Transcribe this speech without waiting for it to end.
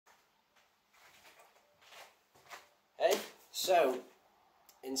So,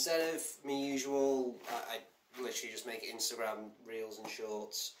 instead of my usual, I literally just make Instagram reels and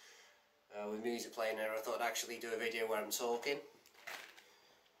shorts with music playing there, I thought I'd actually do a video where I'm talking.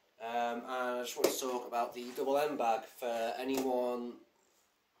 And I just want to talk about the double M bag for anyone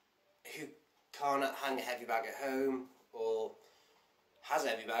who can't hang a heavy bag at home, or has a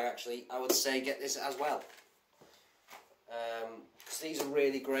heavy bag actually. I would say get this as well. Because these are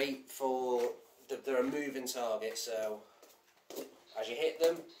really great for, they're a moving target, so as you hit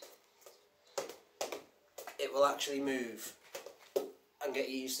them, it will actually move and get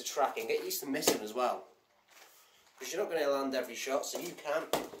you used to tracking, get used to missing as well. Because you're not going to land every shot, so you can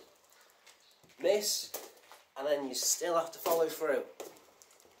miss and then you still have to follow through.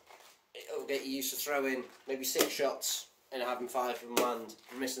 It'll get you used to throwing maybe 6 shots and having 5 of them land,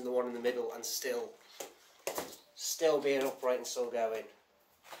 and missing the one in the middle and still being upright and still going.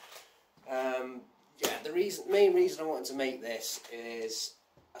 Yeah, the main reason I wanted to make this is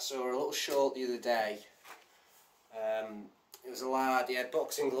I saw a little short the other day. It was a lad, he had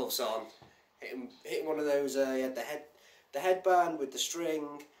boxing gloves on, hitting one of those, he had the headband with the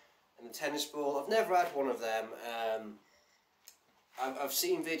string and the tennis ball. I've never had one of them. I've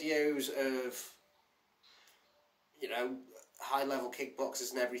seen videos of, you know, high level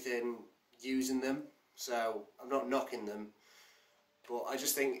kickboxers and everything using them, so I'm not knocking them, but I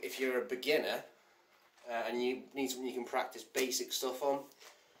just think if you're a beginner and you need something you can practice basic stuff on,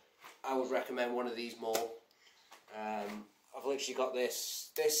 I would recommend one of these more. I've literally got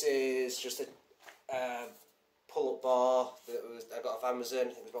this. This is just a pull-up bar that I got off Amazon.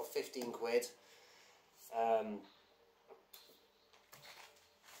 It was about 15 quid.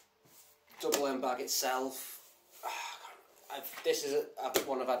 Double M bag itself. This is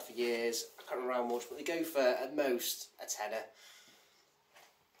one I've had for years. I can't remember how much, but they go for at most a tenner.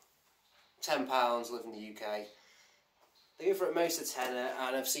 £10, live in the UK. They go for at most a tenner,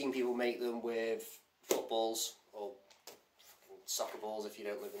 and I've seen people make them with footballs or soccer balls if you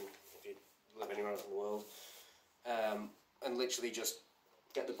live anywhere else in the world, and literally just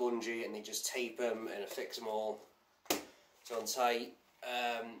get the bungee and they just tape them and affix them all so on tight.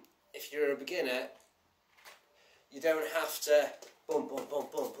 If you're a beginner, you don't have to boom, boom, boom,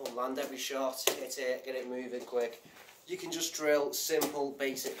 boom, boom, land every shot, hit it, get it moving quick. You can just drill simple,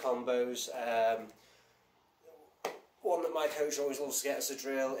 basic combos. One that my coach always loves to get us to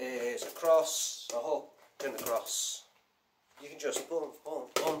drill is a cross, a hook, and a cross. You can just boom, boom,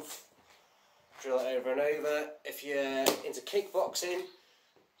 boom, drill it over and over. If you're into kickboxing,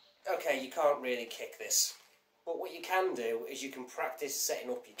 okay, you can't really kick this. But what you can do is you can practice setting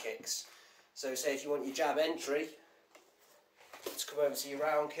up your kicks. So say if you want your jab entry to come over to your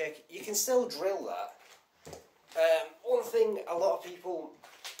round kick, you can still drill that. One thing a lot of people,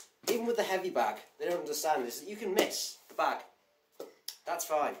 even with the heavy bag, they don't understand is that you can miss the bag. That's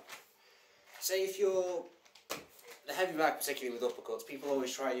fine. Say if you're the heavy bag, particularly with uppercuts, people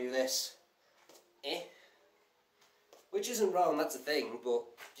always try to do this, which isn't wrong, that's a thing, but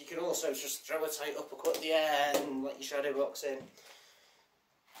you can also just throw a tight uppercut in the air and let your shadow box in.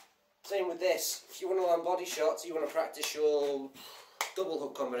 Same with this. If you want to land body shots, you want to practice your double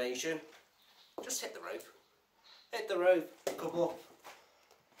hook combination, just hit the rope. Hit the rope, come up.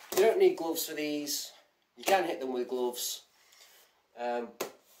 You don't need gloves for these. You can hit them with gloves.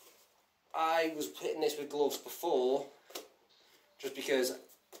 I was hitting this with gloves before, just because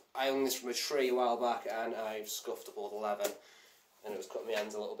I hung this from a tree a while back and I've scuffed up all the leather and it was cutting my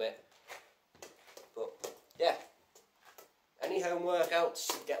hands a little bit. But yeah, any home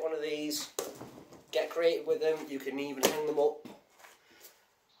workouts, get one of these, get creative with them. You can even hang them up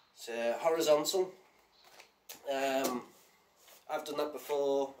to horizontal. I've done that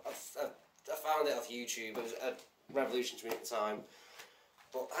before. I found it off YouTube. It was a revolution to me at the time.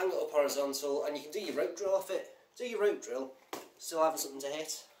 But hang it up horizontal, and you can do your rope drill off it. Do your rope drill, still having something to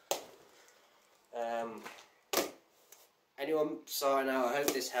hit. Anyone starting out, I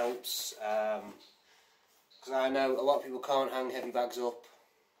hope this helps. Because I know a lot of people can't hang heavy bags up.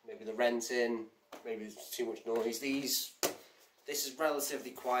 Maybe they're renting, maybe there's too much noise. This is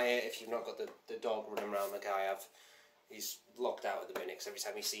relatively quiet if you've not got the dog running around like I have. He's locked out at the minute because every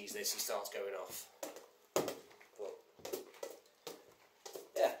time he sees this he starts going off. But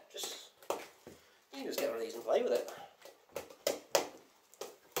yeah, you can just get one of these and play with it.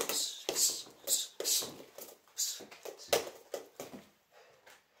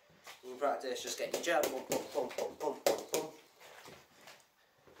 You can practice, just get your jab, boom, boom, boom, boom, boom, boom, boom.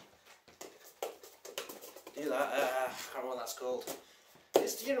 Do that, I can't remember what that's called.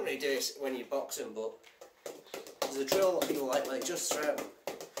 You don't really do this when you're boxing, but there's a drill that people like where they just throw as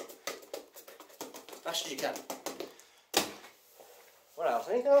fast as you can. What else?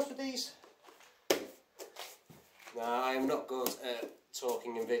 Anything else with these? No, I am not good at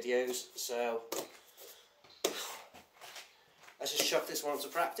talking in videos, so let's just chuck this one to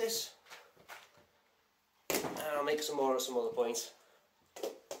practice, and I'll make some more at some other point.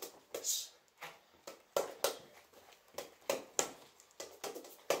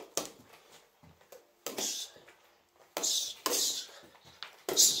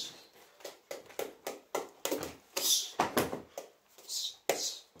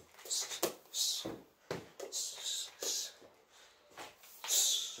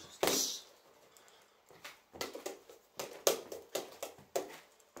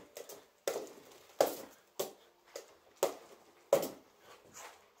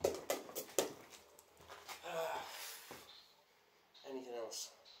 Anything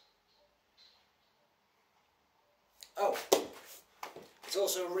else? Oh, it's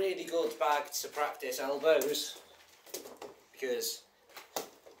also a really good bag to practice elbows, because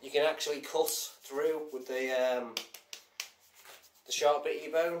you can actually cut through with the sharp bit of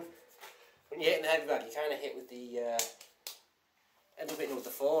your bone. When you're hitting the heavy bag, you kind of hit with the end up hitting with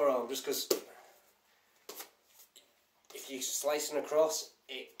the forearm, just because if you're slicing across,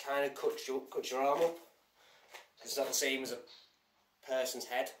 it kind of cuts your arm up. It's not the same as a person's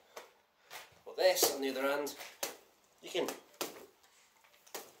head. But this, on the other hand, you can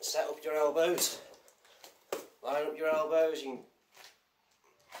set up your elbows, line up your elbows. You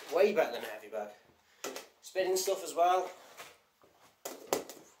can way better than a heavy bag. Spinning stuff as well.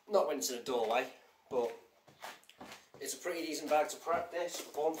 Not when it's in a doorway, but it's a pretty decent bag to practice.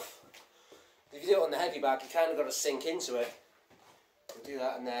 Bump. If you do it on the heavy bag, you kind of got to sink into it and do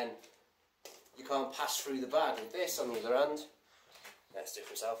that, and then you can't pass through the bag. With this, on the other hand, let's do it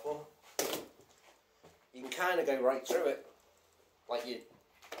from southpaw. You can kind of go right through it, like you're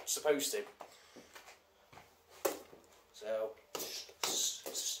supposed to. So,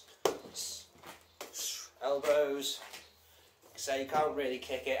 elbows. So you can't really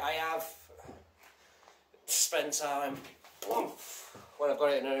kick it. I have spent time when I've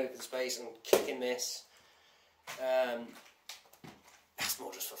got it in an open space and kicking this. That's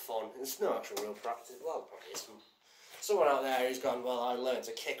more just for fun. It's no actual real practice. Well, probably is. Someone out there who's gone, well, I learned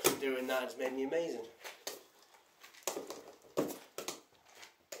to kick from doing that. It's made me amazing.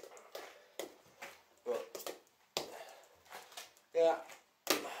 But yeah,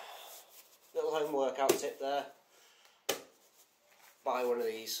 little home workout tip there. Buy one of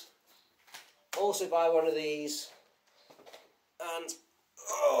these. Also buy one of these. And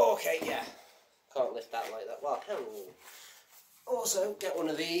oh, okay, yeah, can't lift that like that. Well, I can. Also get one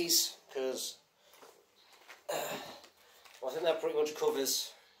of these, because well, I think that pretty much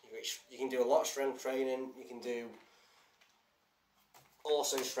covers. You can do a lot of strength training. You can do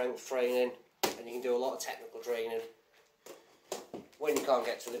also strength training, and you can do a lot of technical training when you can't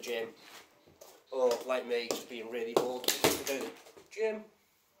get to the gym, or like me, just being really bored to go to the gym.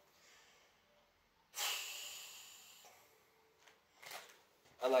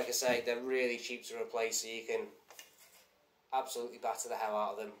 And like I say, they're really cheap to replace, so you can absolutely batter the hell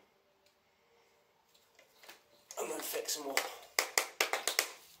out of them and then fix them up.